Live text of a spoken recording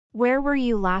Where were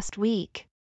you last week?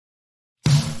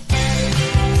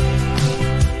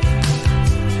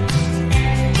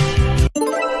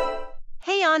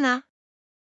 Hey Anna,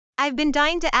 I've been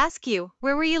dying to ask you,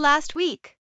 where were you last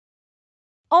week?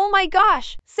 Oh my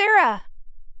gosh, Sarah!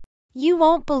 You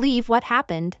won't believe what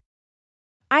happened.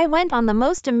 I went on the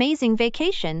most amazing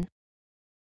vacation.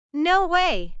 No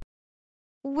way.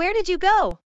 Where did you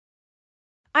go?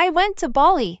 I went to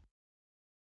Bali.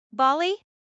 Bali?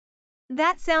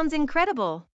 That sounds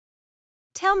incredible.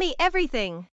 Tell me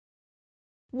everything.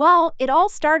 Well, it all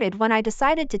started when I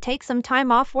decided to take some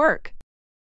time off work.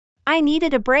 I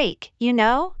needed a break, you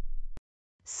know?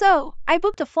 So, I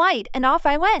booked a flight and off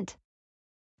I went.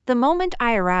 The moment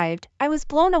I arrived, I was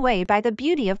blown away by the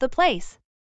beauty of the place.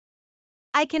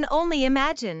 I can only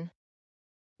imagine.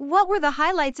 What were the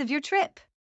highlights of your trip?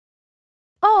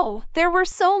 Oh, there were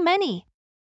so many.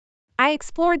 I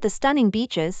explored the stunning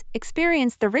beaches,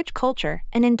 experienced the rich culture,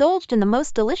 and indulged in the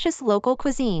most delicious local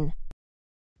cuisine.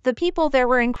 The people there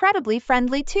were incredibly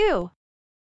friendly too.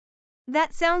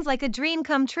 That sounds like a dream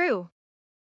come true.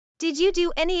 Did you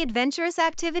do any adventurous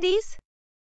activities?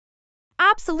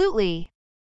 Absolutely.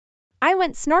 I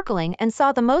went snorkeling and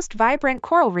saw the most vibrant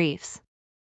coral reefs.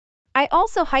 I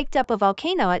also hiked up a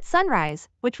volcano at sunrise,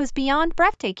 which was beyond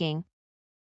breathtaking.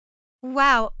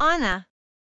 Wow, Anna.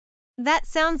 That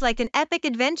sounds like an epic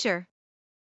adventure.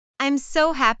 I'm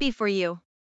so happy for you.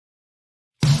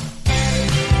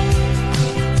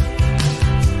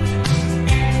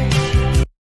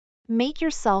 Make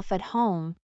yourself at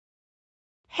home.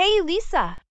 Hey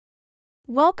Lisa!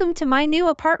 Welcome to my new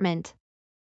apartment.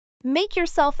 Make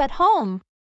yourself at home.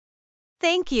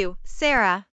 Thank you,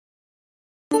 Sarah.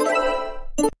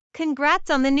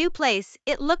 Congrats on the new place,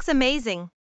 it looks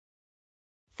amazing.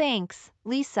 Thanks,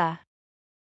 Lisa.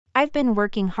 I've been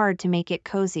working hard to make it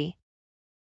cozy.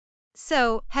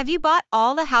 So, have you bought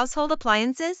all the household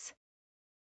appliances?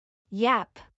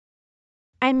 Yep.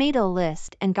 I made a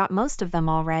list and got most of them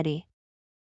already.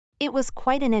 It was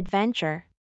quite an adventure.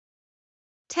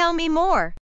 Tell me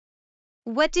more.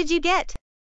 What did you get?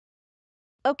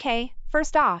 Okay,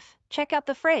 first off, check out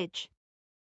the fridge.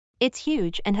 It's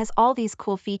huge and has all these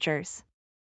cool features.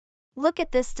 Look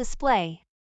at this display.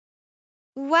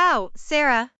 Wow,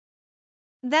 Sarah.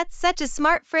 That's such a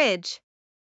smart fridge.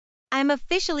 I'm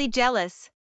officially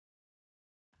jealous.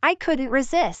 I couldn't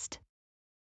resist.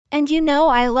 And you know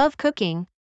I love cooking.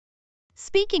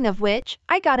 Speaking of which,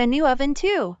 I got a new oven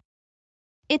too.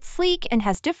 It's sleek and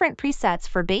has different presets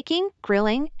for baking,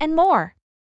 grilling, and more.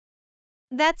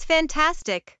 That's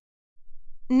fantastic.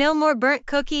 No more burnt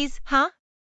cookies, huh?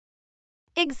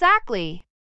 Exactly.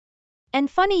 And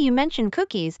funny you mention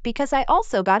cookies because I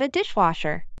also got a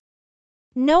dishwasher.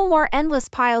 No more endless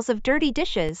piles of dirty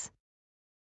dishes.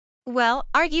 Well,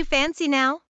 aren't you fancy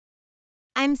now?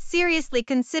 I'm seriously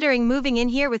considering moving in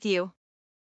here with you.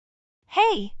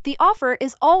 Hey, the offer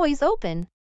is always open.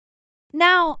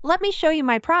 Now, let me show you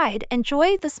my pride.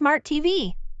 Enjoy the smart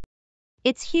TV.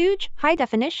 It's huge, high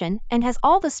definition, and has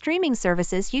all the streaming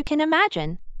services you can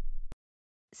imagine.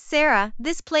 Sarah,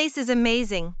 this place is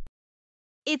amazing.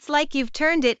 It's like you've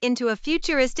turned it into a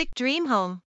futuristic dream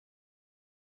home.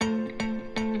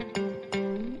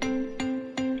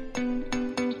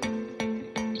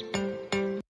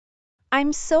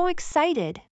 I'm so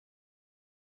excited.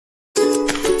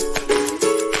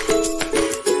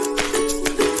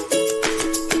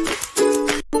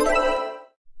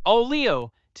 Oh,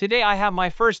 Leo, today I have my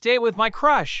first date with my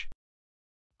crush.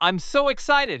 I'm so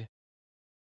excited.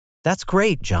 That's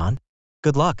great, John.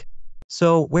 Good luck.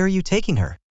 So, where are you taking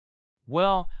her?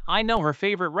 Well, I know her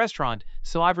favorite restaurant,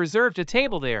 so I've reserved a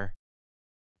table there.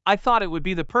 I thought it would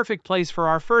be the perfect place for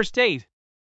our first date.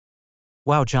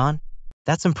 Wow, John.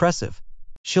 That's impressive.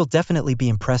 She'll definitely be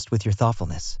impressed with your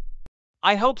thoughtfulness.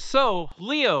 I hope so,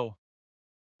 Leo.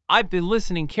 I've been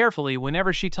listening carefully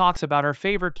whenever she talks about her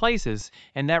favorite places,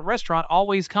 and that restaurant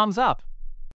always comes up.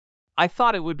 I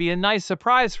thought it would be a nice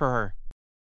surprise for her.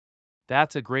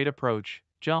 That's a great approach,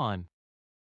 John.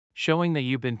 Showing that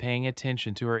you've been paying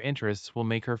attention to her interests will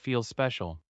make her feel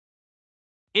special.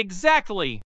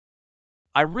 Exactly!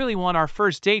 I really want our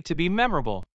first date to be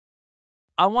memorable.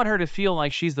 I want her to feel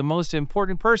like she's the most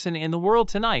important person in the world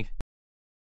tonight.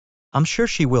 I'm sure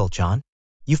she will, John.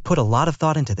 You've put a lot of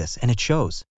thought into this, and it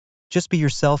shows. Just be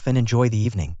yourself and enjoy the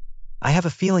evening. I have a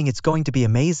feeling it's going to be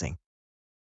amazing.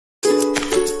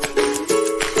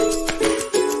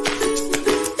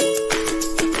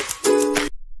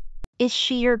 Is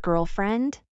she your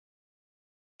girlfriend?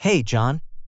 Hey, John.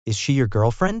 Is she your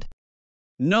girlfriend?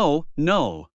 No,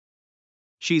 no.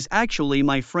 She's actually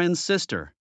my friend's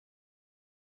sister.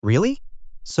 Really?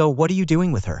 So what are you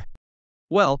doing with her?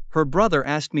 Well, her brother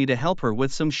asked me to help her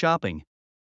with some shopping.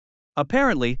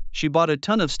 Apparently, she bought a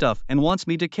ton of stuff and wants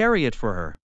me to carry it for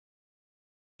her.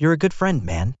 You're a good friend,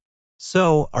 man.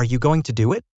 So, are you going to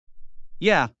do it?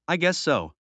 Yeah, I guess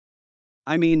so.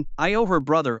 I mean, I owe her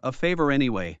brother a favor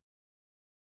anyway.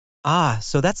 Ah,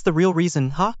 so that's the real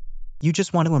reason, huh? You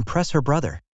just want to impress her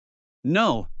brother.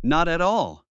 No, not at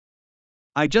all.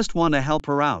 I just want to help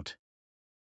her out.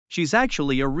 She's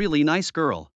actually a really nice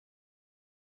girl.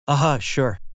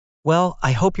 Sure. Well,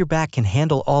 I hope your back can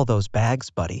handle all those bags,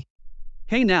 buddy.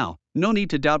 Hey now, no need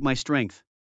to doubt my strength.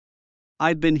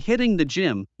 I've been hitting the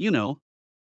gym, you know.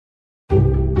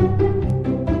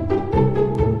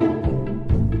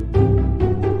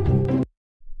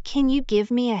 Can you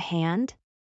give me a hand?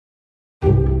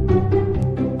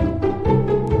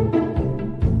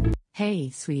 Hey,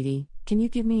 sweetie, can you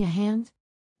give me a hand?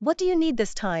 What do you need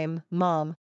this time,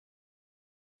 Mom?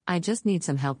 I just need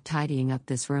some help tidying up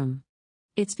this room.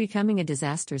 It's becoming a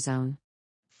disaster zone.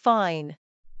 Fine.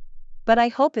 But I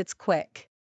hope it's quick.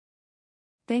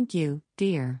 Thank you,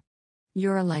 dear.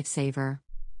 You're a lifesaver.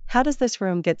 How does this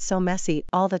room get so messy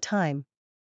all the time?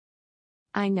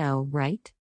 I know, right?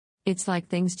 It's like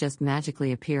things just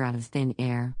magically appear out of thin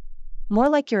air. More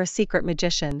like you're a secret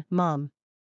magician, Mom.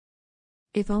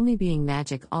 If only being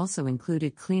magic also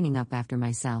included cleaning up after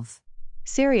myself.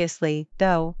 Seriously,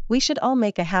 though, we should all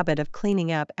make a habit of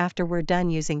cleaning up after we're done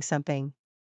using something.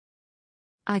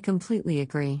 I completely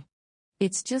agree.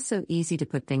 It's just so easy to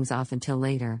put things off until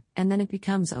later, and then it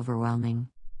becomes overwhelming.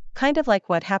 Kind of like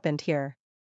what happened here.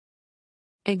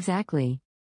 Exactly.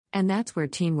 And that's where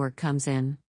teamwork comes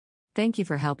in. Thank you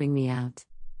for helping me out.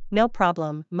 No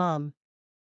problem, Mom.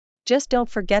 Just don't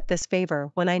forget this favor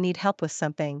when I need help with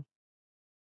something.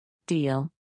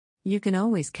 Deal. You can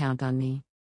always count on me.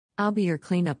 I'll be your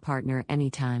cleanup partner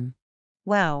anytime.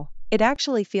 Wow, it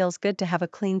actually feels good to have a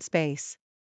clean space.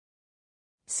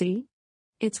 See?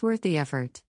 It's worth the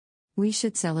effort. We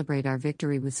should celebrate our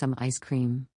victory with some ice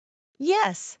cream.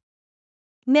 Yes!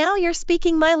 Now you're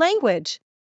speaking my language!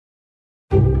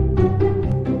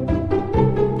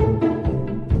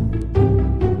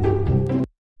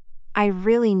 I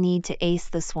really need to ace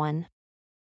this one.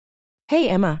 Hey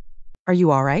Emma, are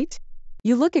you alright?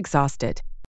 You look exhausted.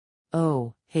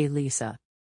 Oh, hey Lisa.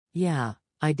 Yeah,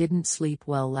 I didn't sleep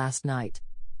well last night.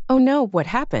 Oh no, what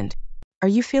happened? Are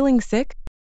you feeling sick?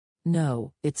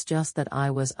 No, it's just that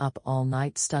I was up all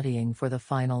night studying for the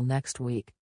final next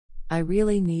week. I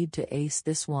really need to ace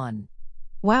this one.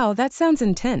 Wow, that sounds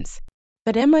intense.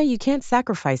 But Emma, you can't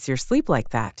sacrifice your sleep like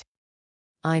that.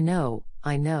 I know,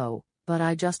 but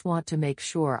I just want to make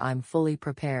sure I'm fully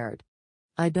prepared.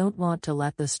 I don't want to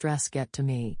let the stress get to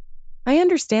me. I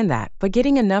understand that, but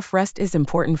getting enough rest is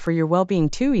important for your well-being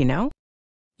too, you know?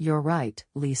 You're right,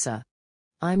 Lisa.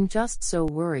 I'm just so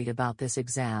worried about this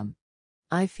exam.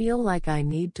 I feel like I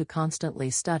need to constantly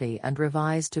study and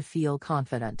revise to feel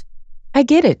confident. I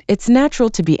get it, it's natural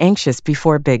to be anxious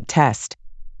before a big test.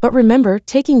 But remember,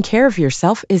 taking care of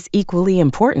yourself is equally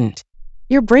important.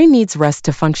 Your brain needs rest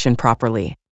to function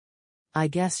properly. I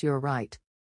guess you're right.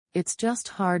 It's just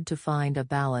hard to find a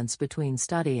balance between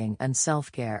studying and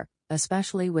self-care,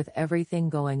 especially with everything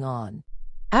going on.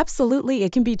 Absolutely,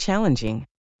 it can be challenging.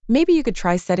 Maybe you could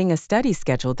try setting a study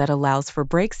schedule that allows for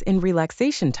breaks and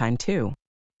relaxation time too.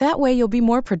 That way you'll be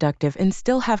more productive and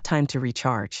still have time to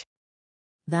recharge.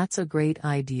 That's a great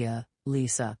idea,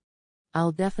 Lisa.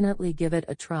 I'll definitely give it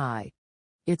a try.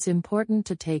 It's important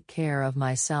to take care of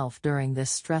myself during this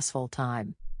stressful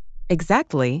time.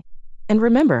 Exactly. And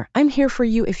remember, I'm here for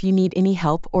you if you need any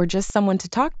help or just someone to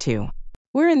talk to.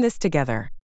 We're in this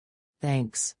together.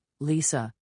 Thanks,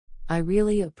 Lisa. I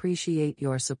really appreciate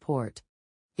your support.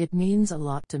 It means a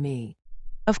lot to me.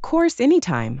 Of course,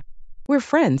 anytime. We're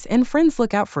friends and friends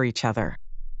look out for each other.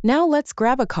 Now let's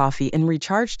grab a coffee and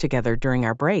recharge together during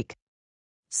our break.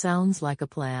 Sounds like a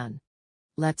plan.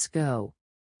 Let's go.